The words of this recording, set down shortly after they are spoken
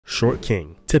Short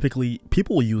king. Typically,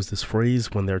 people will use this phrase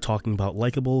when they're talking about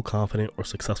likable, confident, or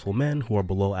successful men who are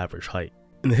below average height.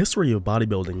 In the history of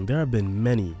bodybuilding, there have been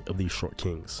many of these short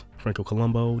kings. Franco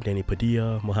Colombo, Danny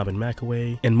Padilla, Mohamed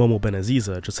Makaway, and Momo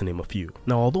Benaziza, just to name a few.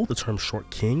 Now, although the term short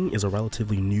king is a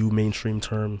relatively new mainstream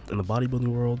term in the bodybuilding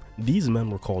world, these men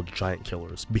were called giant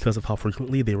killers because of how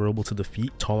frequently they were able to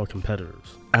defeat taller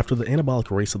competitors. After the anabolic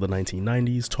race of the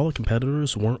 1990s, taller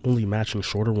competitors weren't only matching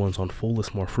shorter ones on full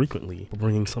list more frequently, but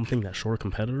bringing something that shorter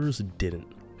competitors didn't: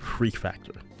 freak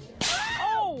factor.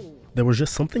 There was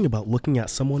just something about looking at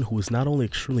someone who is not only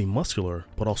extremely muscular,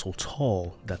 but also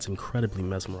tall, that's incredibly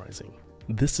mesmerizing.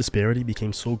 This disparity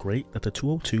became so great that the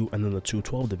 202 and then the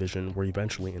 212 division were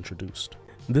eventually introduced.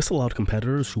 This allowed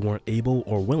competitors who weren't able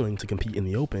or willing to compete in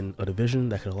the open a division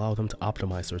that could allow them to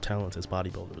optimize their talents as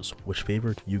bodybuilders, which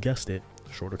favored, you guessed it,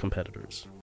 shorter competitors.